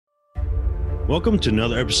Welcome to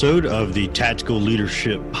another episode of the Tactical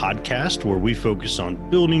Leadership Podcast, where we focus on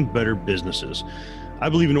building better businesses. I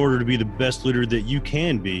believe in order to be the best leader that you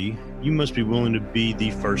can be, you must be willing to be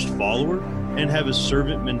the first follower and have a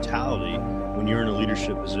servant mentality when you're in a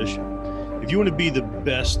leadership position. If you want to be the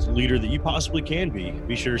best leader that you possibly can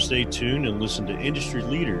be sure to stay tuned and listen to industry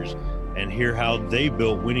leaders and hear how they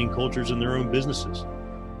built winning cultures in their own businesses.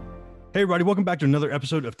 Hey, everybody. Welcome back to another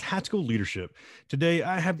episode of Tactical Leadership. Today,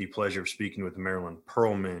 I have the pleasure of speaking with Marilyn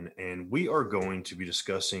Perlman, and we are going to be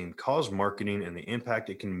discussing cause marketing and the impact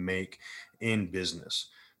it can make in business.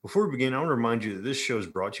 Before we begin, I want to remind you that this show is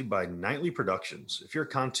brought to you by Nightly Productions. If you're a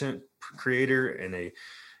content creator and a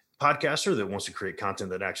podcaster that wants to create content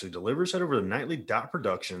that actually delivers, head over to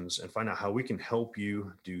nightly.productions and find out how we can help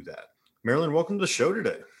you do that. Marilyn, welcome to the show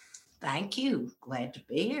today. Thank you. Glad to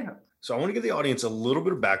be here. So I want to give the audience a little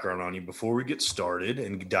bit of background on you before we get started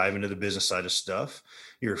and dive into the business side of stuff.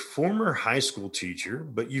 You're a former high school teacher,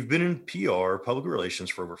 but you've been in PR, public relations,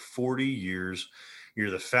 for over 40 years. You're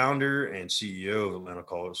the founder and CEO of Atlanta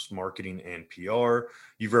Cause Marketing and PR.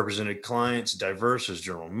 You've represented clients diverse as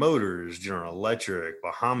General Motors, General Electric,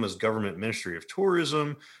 Bahamas Government Ministry of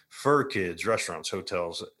Tourism, Fur Kids, restaurants,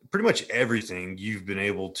 hotels, pretty much everything you've been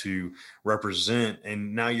able to represent.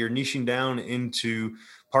 And now you're niching down into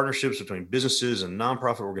partnerships between businesses and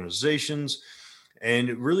nonprofit organizations. And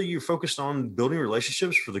really, you're focused on building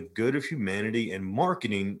relationships for the good of humanity and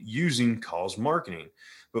marketing using cause marketing.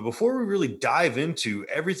 But before we really dive into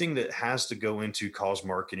everything that has to go into cause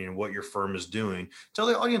marketing and what your firm is doing, tell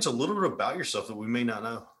the audience a little bit about yourself that we may not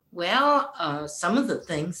know. Well, some of the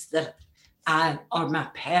things that are my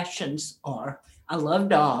passions are, I love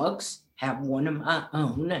dogs, have one of my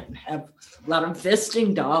own, and have a lot of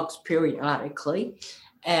visiting dogs periodically.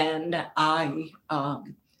 And I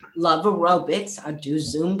love aerobics. I do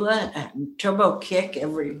Zumba and turbo kick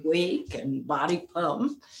every week and body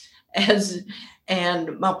pump.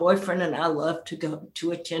 And my boyfriend and I love to go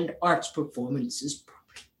to attend arts performances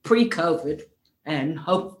pre-COVID and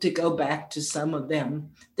hope to go back to some of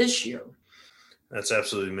them this year. That's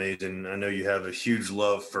absolutely amazing. I know you have a huge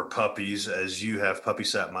love for puppies, as you have puppy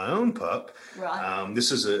sat my own pup. Right.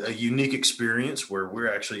 This is a unique experience where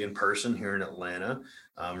we're actually in person here in Atlanta,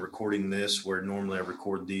 recording this, where normally I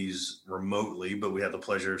record these remotely, but we have the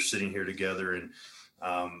pleasure of sitting here together. And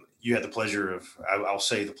you had the pleasure of, I'll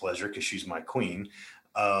say the pleasure because she's my queen,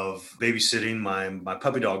 of babysitting my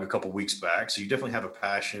puppy dog a couple weeks back. So you definitely have a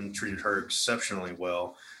passion, treated her exceptionally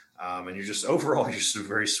well. And you're just a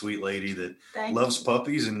very sweet lady that loves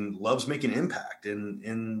puppies and loves making impact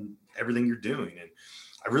in everything you're doing. And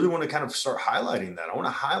I really want to kind of start highlighting that. I want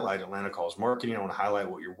to highlight Atlanta Cause Marketing. I want to highlight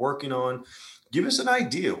what you're working on. Give us an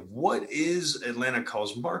idea. What is Atlanta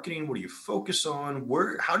Cause Marketing? What do you focus on?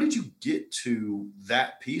 How did you get to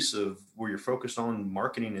that piece of where you're focused on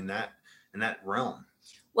marketing in that realm?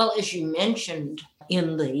 Well, as you mentioned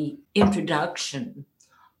in the introduction,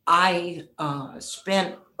 I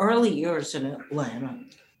spent early years in Atlanta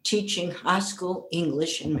teaching high school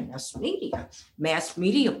English and mass media. Mass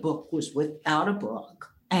media book was without a book.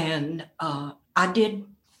 And I did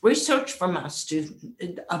research for my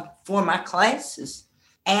for my classes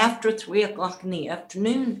after 3:00 in the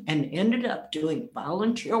afternoon and ended up doing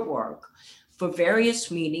volunteer work for various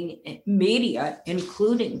media,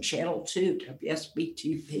 including Channel 2, WSB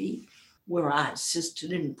TV, where I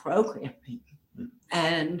assisted in programming.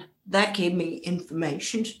 And that gave me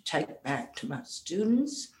information to take back to my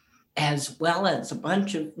students, as well as a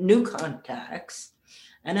bunch of new contacts.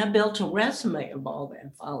 And I built a resume of all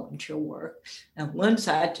that volunteer work. And once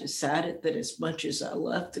I decided that as much as I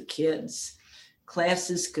love the kids,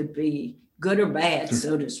 classes could be good or bad,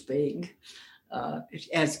 so to speak,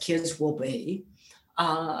 as kids will be.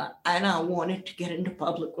 And I wanted to get into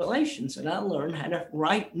public relations. And I learned how to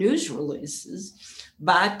write news releases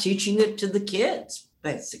by teaching it to the kids,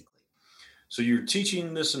 basically. So you're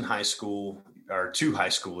teaching this in high school, or to high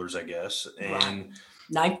schoolers, I guess, and right.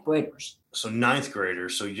 Ninth graders. So ninth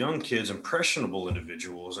graders, so young kids, impressionable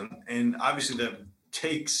individuals. And obviously that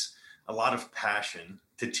takes a lot of passion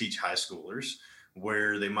to teach high schoolers,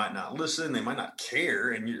 where they might not listen, they might not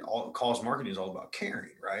care. And cause marketing is all about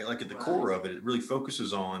caring, right? Like at the core of it, it really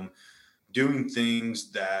focuses on doing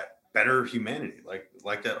things that better humanity,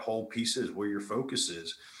 like that whole piece is where your focus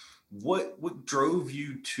is. What drove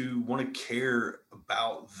you to want to care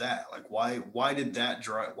about that? Like why did that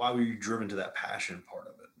drive? Why were you driven to that passion part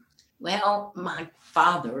of it? Well, my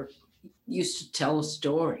father used to tell a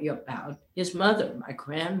story about his mother, my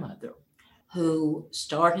grandmother, who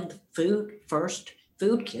started the first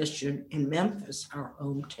food kitchen in Memphis, our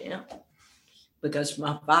hometown. because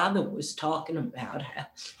my father was talking about how,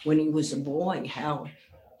 when he was a boy, how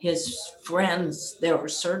his friends, there were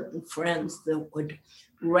certain friends that would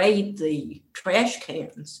raid the trash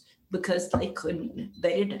cans because they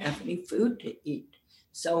didn't have any food to eat.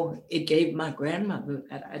 So it gave my grandmother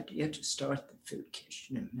that idea to start the food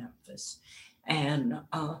kitchen in Memphis. And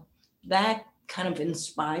that kind of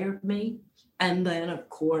inspired me. And then, of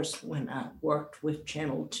course, when I worked with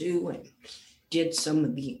Channel 2 and did some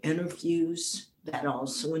of the interviews, that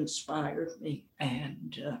also inspired me.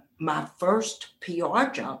 And my first PR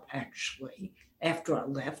job, actually, after I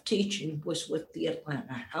left teaching, was with the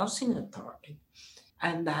Atlanta Housing Authority.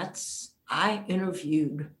 And I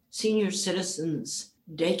interviewed senior citizens,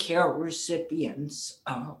 daycare recipients,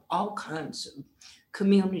 all kinds of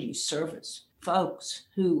community service folks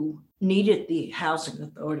who needed the Housing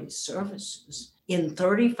Authority services in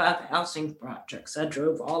 35 housing projects. I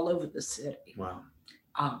drove all over the city. Wow.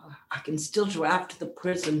 I can still drive to the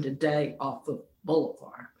prison today off of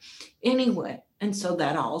Boulevard. Anyway, and so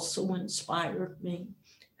that also inspired me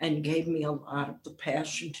and gave me a lot of the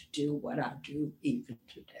passion to do what I do even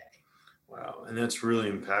today. Wow. And that's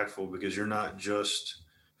really impactful because you're not just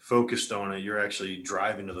focused on it, you're actually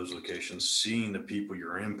driving to those locations, seeing the people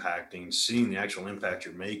you're impacting, seeing the actual impact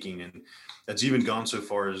you're making. And that's even gone so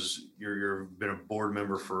far as you've been a board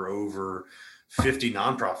member for over 50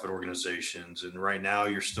 nonprofit organizations. And right now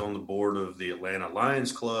you're still on the board of the Atlanta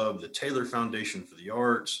Lions Club, the Taylor Foundation for the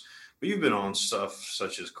Arts, but you've been on stuff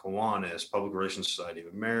such as Kiwanis, Public Relations Society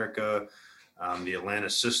of America, the Atlanta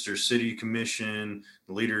Sister City Commission,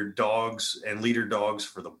 Leader Dogs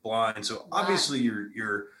for the Blind. So obviously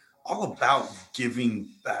you're all about giving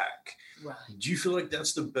back. Right. Do you feel like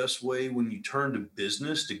that's the best way when you turn to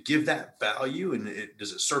business to give that value? And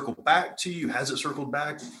does it circle back to you? Has it circled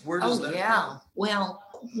back? Where does that go? Well,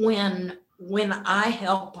 when I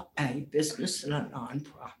help a business and a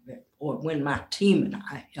nonprofit, or when my team and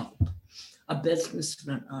I help a business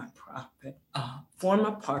and a nonprofit form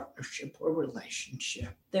a partnership or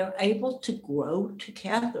relationship, they're able to grow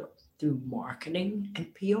together through marketing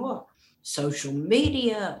and PR, social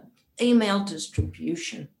media, email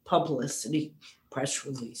distribution, publicity, press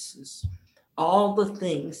releases, all the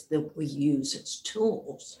things that we use as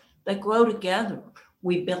tools that grow together.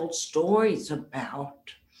 We build stories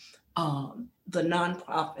about the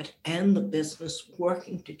nonprofit and the business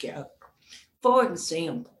working together. For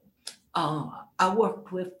example, I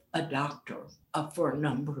worked with a doctor for a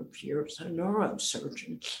number of years, a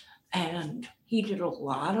neurosurgeon, and he did a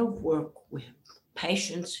lot of work with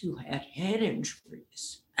patients who had head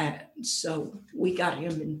injuries. And so we got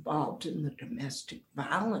him involved in the domestic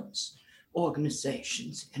violence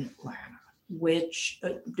organizations in Atlanta, which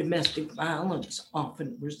domestic violence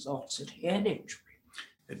often results in head injury.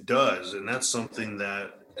 It does. And that's something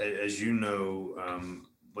that, as you know,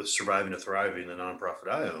 with Surviving to Thriving, the nonprofit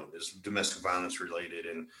I own, is domestic violence related.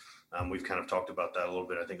 And we've kind of talked about that a little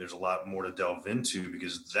bit. I think there's a lot more to delve into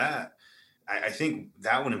because I think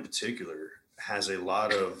that one in particular has a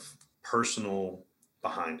lot of personal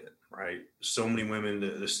behind it, right? So many women,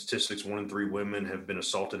 the statistics, 1 in 3 women have been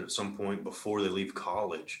assaulted at some point before they leave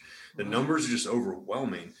college. The numbers are just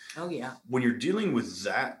overwhelming. Oh, yeah. When you're dealing with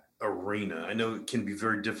that arena, I know it can be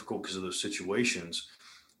very difficult because of those situations.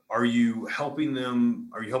 Are you helping the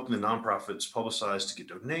nonprofits publicize to get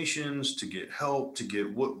donations, to get help, to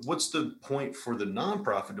get what's the point for the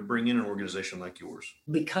nonprofit to bring in an organization like yours?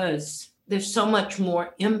 Because there's so much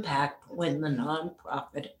more impact when the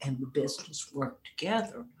nonprofit and the business work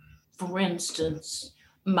together. For instance,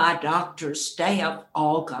 my doctor's staff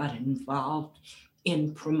all got involved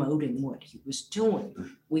in promoting what he was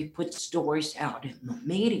doing. We put stories out in the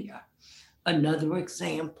media. Another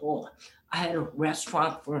example, I had a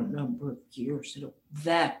restaurant for a number of years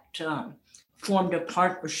that formed a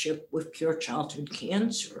partnership with Cure Childhood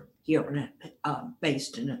Cancer here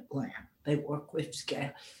based in Atlanta. They work with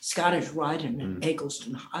Scottish Rite and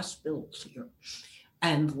Eggleston Hospitals here.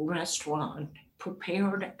 And the restaurant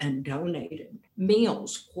prepared and donated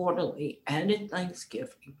meals quarterly and at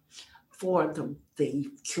Thanksgiving for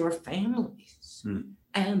the Cure families.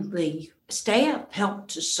 And the staff from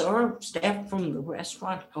the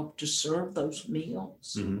restaurant helped to serve those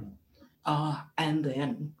meals, and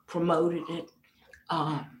then promoted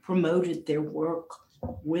their work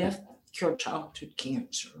with Cure Childhood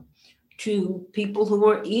Cancer to people who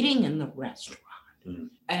were eating in the restaurant.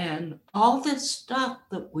 And all this stuff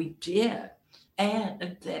that we did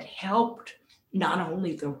and that helped not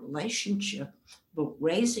only the relationship, but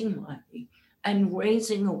raising money and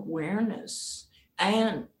raising awareness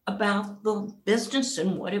and about the business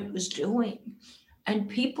and what it was doing. And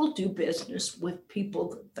people do business with people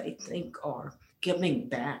that they think are giving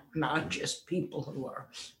back, not just people who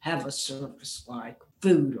have a service like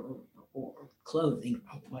food or clothing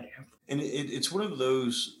or whatever. And it's one of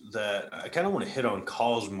those that I kind of want to hit on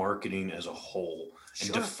cause marketing as a whole and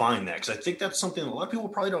Sure. define that, because I think that's something that a lot of people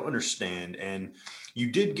probably don't understand. And you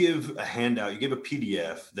did give a handout, you gave a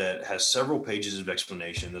PDF that has several pages of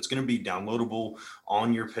explanation that's going to be downloadable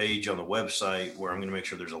on your page on the website, where I'm going to make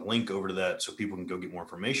sure there's a link over to that so people can go get more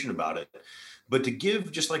information about it. But to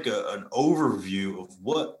give just like an overview of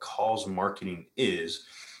what cause marketing is,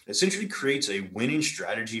 essentially creates a winning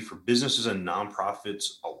strategy for businesses and nonprofits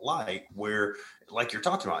alike, where, like you're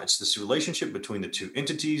talking about, it's this relationship between the two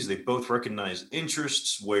entities. They both recognize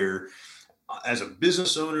interests, where as a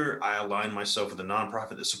business owner, I align myself with a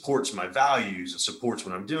nonprofit that supports my values and supports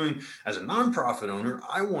what I'm doing. As a nonprofit owner,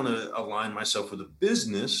 I want to align myself with a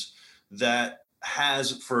business that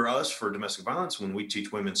has, for us, for domestic violence, when we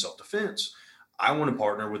teach women self-defense, I want to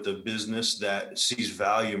partner with a business that sees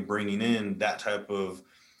value in bringing in that type of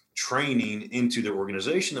training into their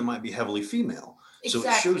organization that might be heavily female.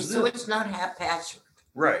 Exactly. So it shows so it's not haphazard.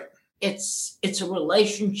 Right. It's a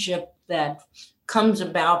relationship that comes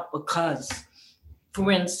about because,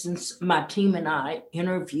 for instance, my team and I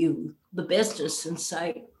interview the business and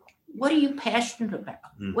say, what are you passionate about?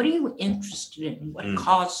 What are you interested in? What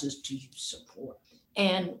causes do you support?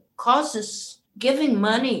 And causes, giving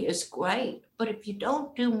money is great, but if you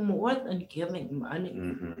don't do more than giving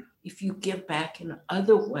money, if you give back in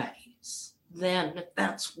other ways, then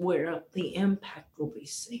that's where the impact will be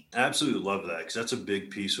seen. Absolutely love that, because that's a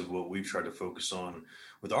big piece of what we've tried to focus on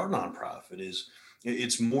with our nonprofit. Is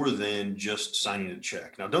it's more than just signing a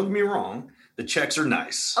check. Now, don't get me wrong, the checks are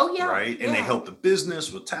nice. Oh, yeah. Right. And yeah. they help the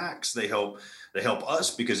business with tax. They help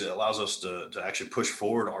us because it allows us to actually push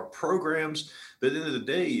forward our programs. But at the end of the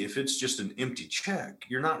day, if it's just an empty check,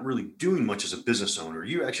 you're not really doing much as a business owner.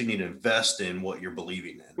 You actually need to invest in what you're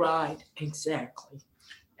believing in. Right, exactly.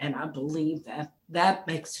 And I believe that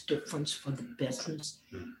makes a difference for the business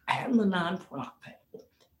and the nonprofit.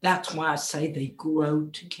 That's why I say they grow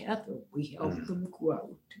together. We help them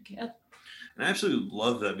grow together. And I absolutely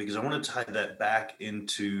love that, because I want to tie that back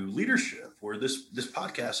into leadership, where this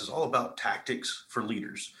podcast is all about tactics for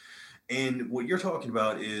leaders. And what you're talking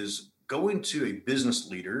about is going to a business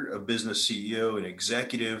leader, a business CEO, an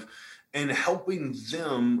executive, and helping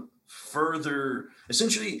them further,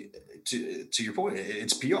 essentially, to your point,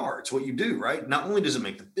 it's PR. It's what you do, right? Not only does it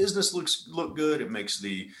make the business look good, it makes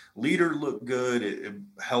the leader look good. It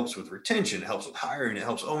helps with retention. It helps with hiring. It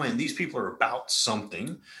helps, oh man, these people are about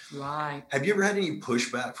something. Right. Have you ever had any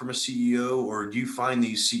pushback from a CEO, or do you find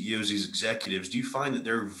these CEOs, these executives, do you find that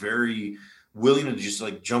they're very willing to just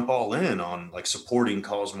like jump all in on like supporting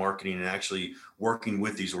cause marketing and actually working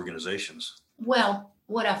with these organizations? Well,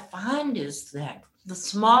 what I find is that the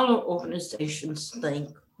smaller organizations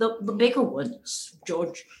think the bigger ones,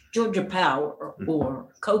 Georgia Power or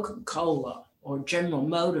Coca-Cola or General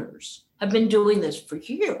Motors, have been doing this for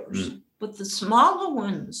years. But the smaller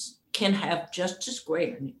ones can have just as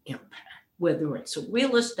great an impact, whether it's a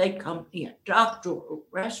real estate company, a doctor, a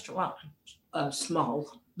restaurant, a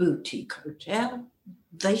small boutique hotel.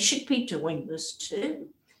 They should be doing this too.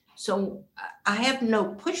 So I have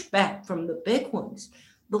no pushback from the big ones.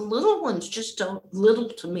 The little ones just don't, little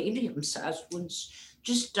to medium-sized ones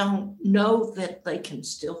just don't know that they can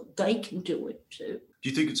do it too. Do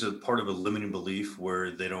you think it's a part of a limiting belief where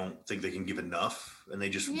they don't think they can give enough, and they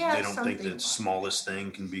don't think that smallest thing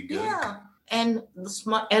can be good? Yeah, and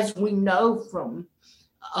as we know from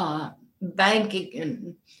banking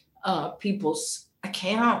and people's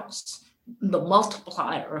accounts, the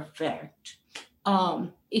multiplier effect.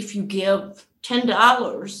 If you give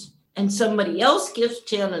 $10 and somebody else gives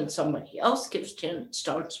 10 and somebody else gives 10, it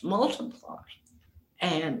starts multiplying.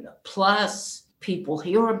 And plus, people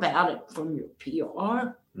hear about it from your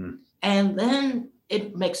PR, and then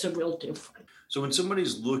it makes a real difference. So when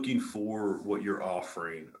somebody's looking for what you're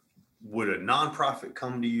offering, would a nonprofit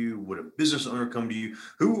come to you? Would a business owner come to you?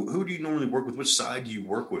 Who do you normally work with? Which side do you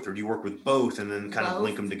work with? Or do you work with both and then kind of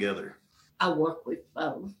link them together? I work with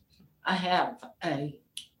both. I have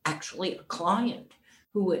actually a client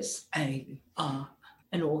who is an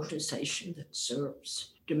organization that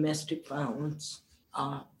serves domestic violence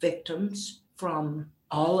victims from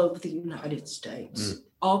all over the United States,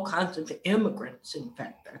 all kinds of immigrants. In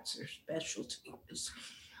fact, that's their specialty,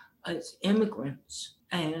 is immigrants.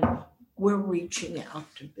 And we're reaching out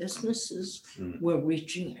to businesses. We're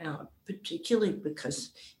reaching out particularly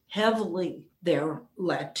because heavily they're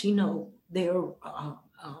Latino, their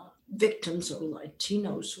victims are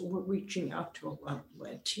Latino, so we're reaching out to a lot of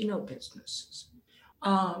Latino businesses.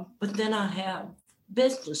 But then I have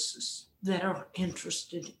businesses that are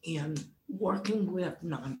interested in working with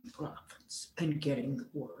nonprofits and getting the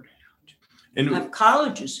word out. And We have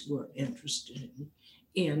colleges who are interested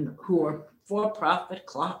in who are for-profit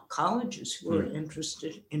colleges who are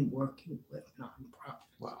interested in working with nonprofits.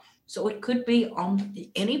 Wow. So it could be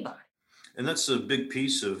anybody. And that's a big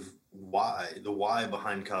piece of the why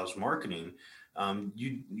behind cause marketing.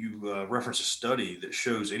 You reference a study that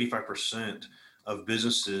shows 85% of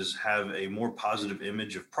businesses have a more positive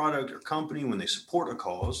image of product or company when they support a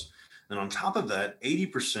cause. And on top of that,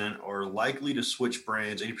 80% are likely to switch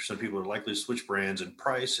brands. 80% of people are likely to switch brands in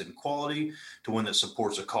price and quality to one that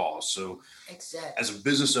supports a cause. So exactly, as a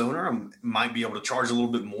business owner, I might be able to charge a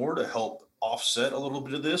little bit more to help offset a little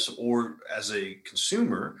bit of this, or as a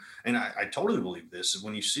consumer, and I totally believe this,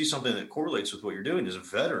 when you see something that correlates with what you're doing as a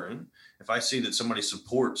veteran, if I see that somebody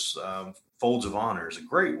supports Folds of Honor is a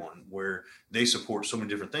great one where they support so many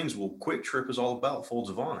different things. Well, Quick Trip is all about Folds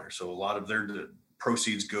of Honor. So a lot of their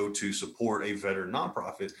proceeds go to support a veteran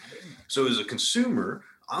nonprofit. So as a consumer,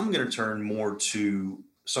 I'm going to turn more to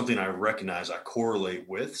something I recognize, I correlate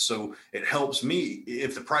with. So it helps me.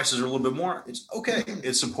 If the prices are a little bit more, it's okay.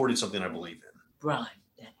 It's supporting something I believe in. Right.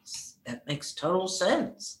 That makes total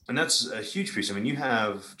sense. And that's a huge piece. I mean, you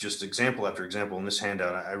have just example after example in this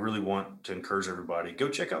handout. I really want to encourage everybody, go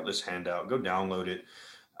check out this handout, go download it,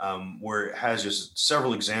 where it has just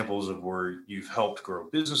several examples of where you've helped grow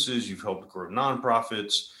businesses, you've helped grow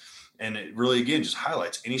nonprofits. And it really, again, just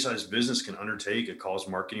highlights any size business can undertake a cause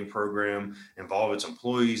marketing program, involve its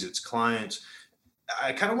employees, its clients.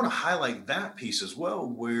 I kind of want to highlight that piece as well,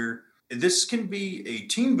 where this can be a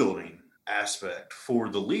team building aspect for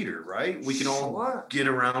the leader, right? We can all get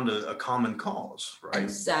around a common cause, right?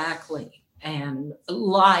 Exactly. And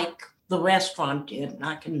like the restaurant did, and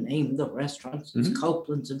I can name the restaurants, it's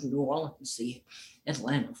Copeland's of New Orleans, the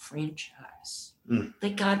Atlanta franchise.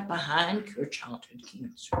 They got behind Cure Childhood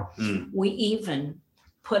Cancer. We even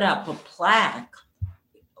put up a plaque.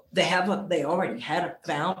 They already had a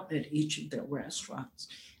fountain at each of their restaurants,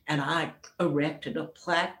 and I erected a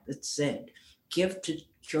plaque that said, "Give to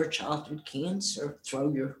Cure Childhood Cancer.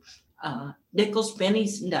 Throw your nickels,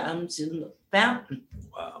 pennies, and dimes in the fountain."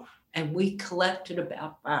 Wow! And we collected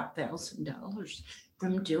about $5,000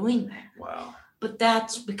 from doing that. Wow! But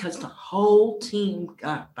that's because the whole team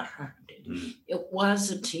got behind it. It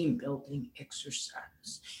was a team building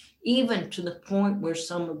exercise, even to the point where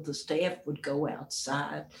some of the staff would go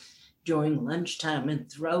outside during lunchtime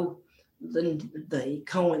and throw the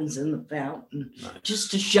coins in the fountain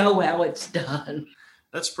just to show how it's done.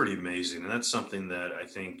 That's pretty amazing. And that's something that I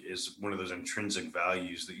think is one of those intrinsic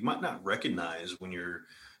values that you might not recognize when you're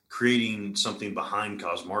creating something behind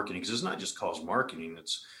cause marketing, because it's not just cause marketing,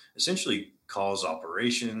 it's essentially cause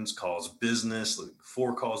operations, cause business, like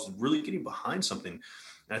for cause, really getting behind something.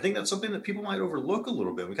 And I think that's something that people might overlook a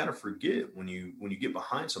little bit. We kind of forget when you get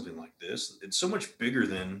behind something like this, it's so much bigger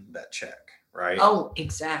than that check, right? Oh,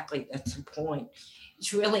 exactly. That's the point.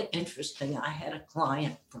 It's really interesting. I had a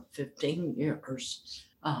client for 15 years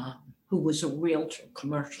who was a realtor,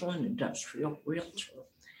 commercial and industrial realtor.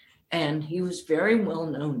 And he was very well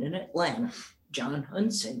known in Atlanta, John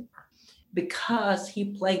Hunsinger, because he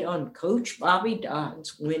played on Coach Bobby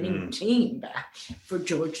Dodd's winning team back for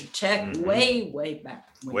Georgia Tech way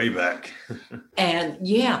back. Way back. And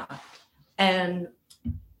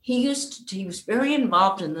he was very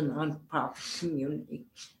involved in the nonprofit community,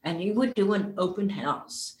 and he would do an open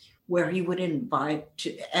house where he would invite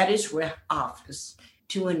at his office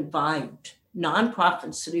to invite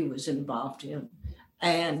nonprofits that he was involved in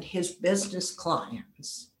and his business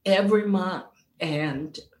clients every month.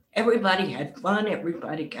 And everybody had fun.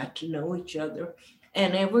 Everybody got to know each other,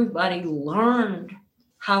 and everybody learned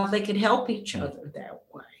how they could help each other that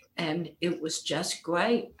way. And it was just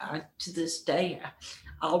great. To this day,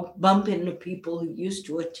 I'll bump into people who used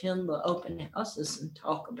to attend the open houses and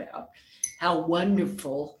talk about how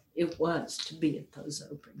wonderful it was to be at those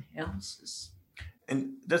open houses.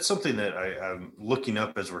 And that's something that I'm looking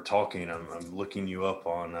up as we're talking. I'm looking you up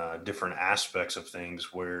on different aspects of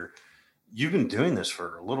things where you've been doing this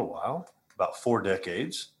for a little while, about 4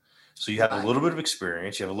 decades. So you have a little bit of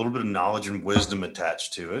experience, you have a little bit of knowledge and wisdom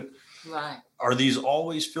attached to it. Right. Are these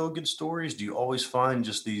always feel-good stories? Do you always find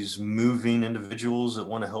just these moving individuals that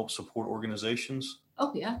want to help support organizations?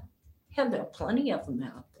 Oh, yeah. Yeah, there are plenty of them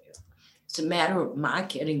out there. It's a matter of my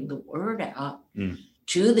getting the word out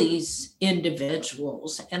to these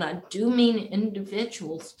individuals. And I do mean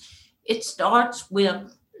individuals. It starts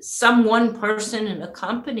with one person in a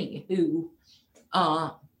company who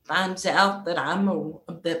finds out that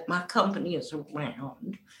that my company is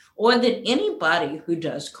around, or that anybody who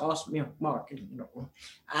does cause marketing.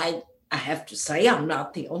 I have to say, I'm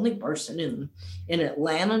not the only person in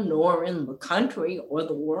Atlanta, nor in the country or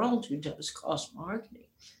the world who does cost marketing.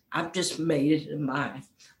 I've just made it my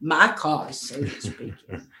cause, so to speak.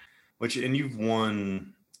 And you've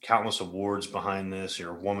won countless awards behind this.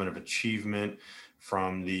 You're a woman of achievement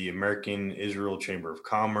from the American Israel Chamber of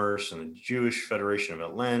Commerce and the Jewish Federation of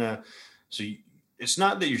Atlanta. So it's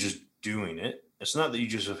not that you're just doing it. It's not that you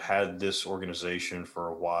just have had this organization for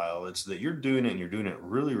a while. It's that you're doing it and you're doing it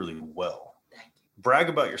really, really well. Thank you. Brag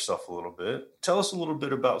about yourself a little bit. Tell us a little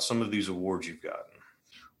bit about some of these awards you've gotten.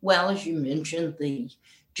 Well, as you mentioned, the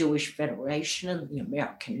Jewish Federation and the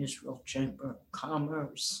American Israel Chamber of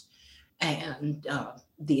Commerce and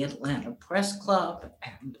the Atlanta Press Club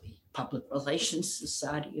and the Public Relations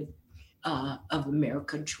Society of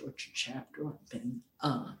America, Georgia chapter. I've been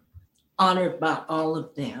honored by all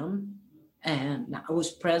of them. And I was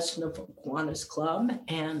president of Kiwanis Club.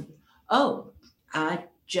 And I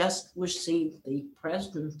just received the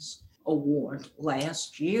President's Award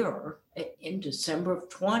last year in December of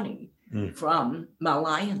 20 from my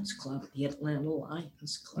Lions Club, the Atlanta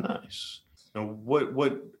Lions Club. Nice. Now,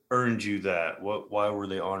 what earned you that? Why were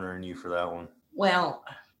they honoring you for that one? Well,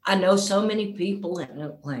 I know so many people in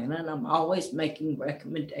Atlanta, and I'm always making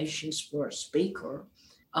recommendations for a speaker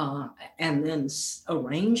and then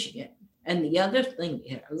arranging it. And the other thing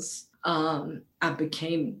is, I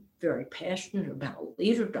became very passionate about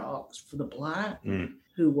leader dogs for the blind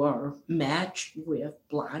who are matched with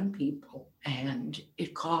blind people. And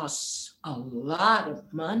it costs a lot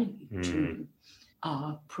of money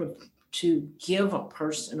to give a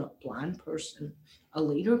blind person, a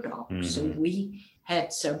leader dog. So we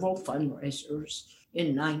had several fundraisers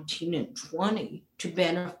in 19 and 20 to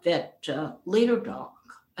benefit leader dog,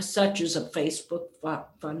 such as a Facebook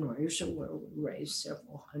fundraiser where we raised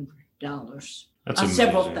several $100. That's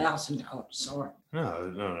several $1,000. Sorry.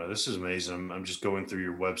 No. This is amazing. I'm just going through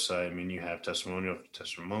your website. I mean, you have testimonial after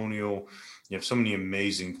testimonial. You have so many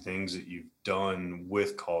amazing things that you've done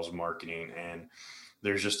with cause marketing, and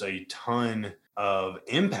there's just a ton of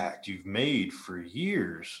impact you've made for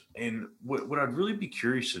years. And what I'd really be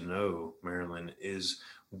curious to know, Marilyn, is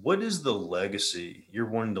what is the legacy you're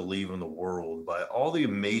wanting to leave on the world by all the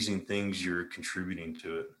amazing things you're contributing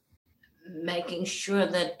to it? Making sure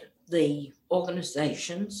that the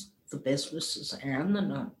organizations, the businesses, and the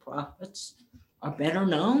nonprofits are better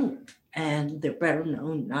known. And they're better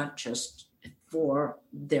known not just for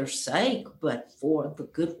their sake, but for the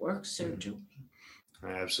good works they're doing.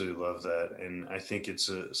 I absolutely love that. And I think it's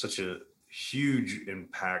such a huge,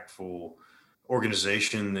 impactful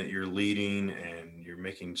organization that you're leading, and you're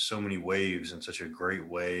making so many waves in such a great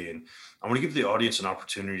way. And I want to give the audience an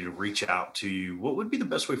opportunity to reach out to you. What would be the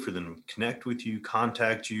best way for them to connect with you,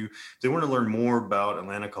 contact you? If they want to learn more about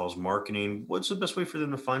Atlanta Calls Marketing, what's the best way for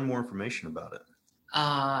them to find more information about it?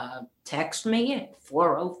 Text me at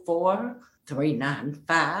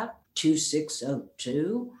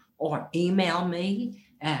 404-395-2602 or email me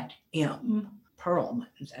at mperlman,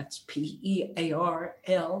 that's PEARLMAN,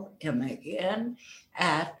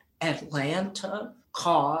 at Atlanta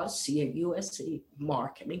Cause, CAUSE,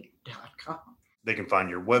 marketing.com. They can find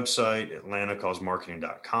your website,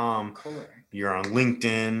 atlantacausemarketing.com. Correct. You're on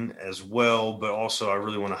LinkedIn as well, but also I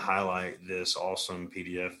really want to highlight this awesome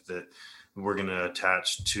PDF that we're going to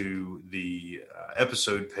attach to the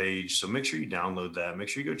episode page. So make sure you download that. Make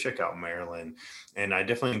sure you go check out Marilyn. And I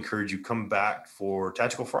definitely encourage you come back for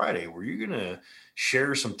Tactical Friday, where you're going to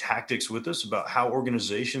share some tactics with us about how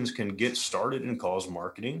organizations can get started in cause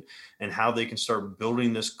marketing and how they can start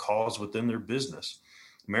building this cause within their business.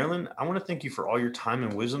 Marilyn, I want to thank you for all your time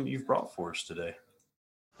and wisdom that you've brought for us today.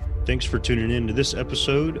 Thanks for tuning in to this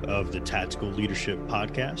episode of the Tactical Leadership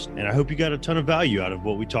Podcast, and I hope you got a ton of value out of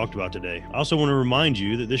what we talked about today. I also want to remind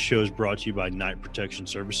you that this show is brought to you by Knight Protection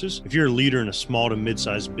Services. If you're a leader in a small to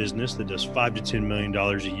mid-sized business that does $5 to $10 million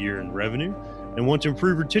a year in revenue and want to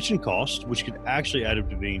improve retention costs, which could actually add up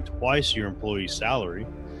to being twice your employee's salary,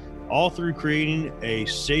 all through creating a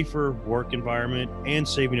safer work environment and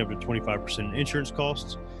saving up to 25% in insurance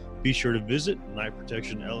costs, be sure to visit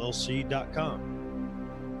knightprotectionllc.com.